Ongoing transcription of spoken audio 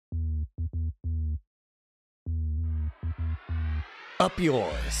up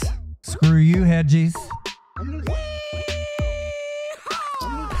yours. Screw you, Hedgies.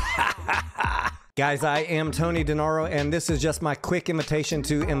 Guys, I am Tony Denaro, and this is just my quick invitation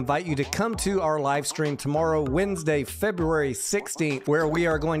to invite you to come to our live stream tomorrow, Wednesday, February 16th, where we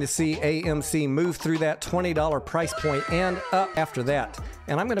are going to see AMC move through that $20 price point and up after that.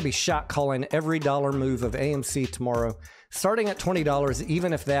 And I'm going to be shot calling every dollar move of AMC tomorrow, starting at $20,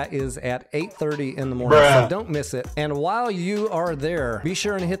 even if that is at 8:30 in the morning. So don't miss it. And while you are there, be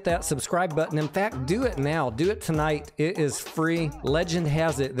sure and hit that subscribe button. In fact, do it now. Do it tonight. It is free. Legend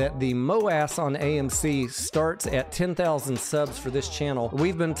has it that the MOAS on AMC starts at 10,000 subs for this channel.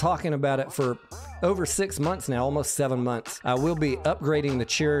 We've been talking about it for over 6 months now, almost 7 months. I will be upgrading the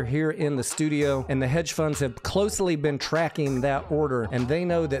chair here in the studio, and the hedge funds have closely been tracking that order, and they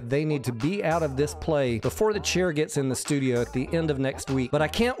know that they need to be out of this play before the chair gets in the studio at the end of next week. But I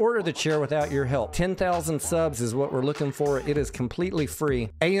can't order the chair without your help. 10,000 subs is what we're looking for. It is completely free.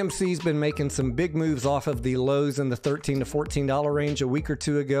 AMC's been making some big moves off of the lows in the $13 to $14 range a week or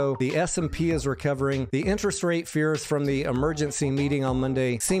two ago. The S&P is recovering. The interest rate fears from the emergency meeting on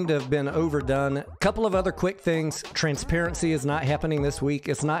Monday seem to have been overdone. Couple of other quick things. Transparency is not happening this week.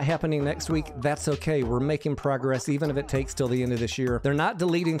 It's not happening next week. That's okay. We're making progress, even if it takes till the end of this year. They're not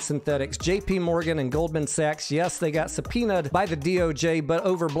deleting synthetics. JP Morgan and Goldman Sachs, yes, they got subpoenaed by the DOJ, but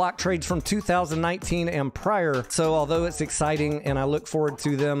over block trades from 2019 and prior. So although it's exciting and I look forward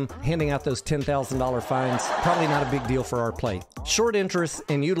to them handing out those $10,000 fines, probably not a big deal for our play. Short interest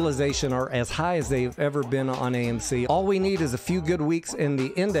and utilization are as high as they've ever been on AMC. All we need is a few good weeks in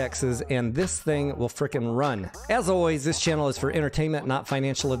the indexes, and this thing will frickin' run. As always, this channel is for entertainment, not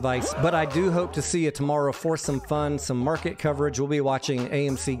financial advice, but I do hope to see you tomorrow for some fun, some market coverage. We'll be watching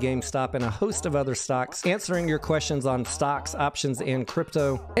AMC, GameStop, and a host of other stocks, answering your questions on stocks, options, and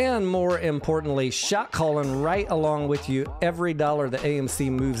crypto, and more importantly, shot calling right along with you every dollar that AMC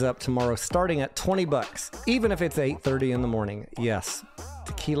moves up tomorrow, starting at 20 bucks, even if it's 8:30 in the morning. Yes,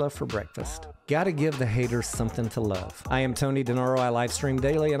 tequila for breakfast. Gotta give the haters something to love. I am Tony Denaro. I live stream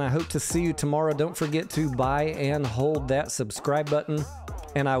daily, and I hope to see you tomorrow. Don't forget to buy and hold that subscribe button,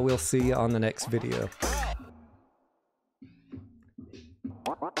 and I will see you on the next video.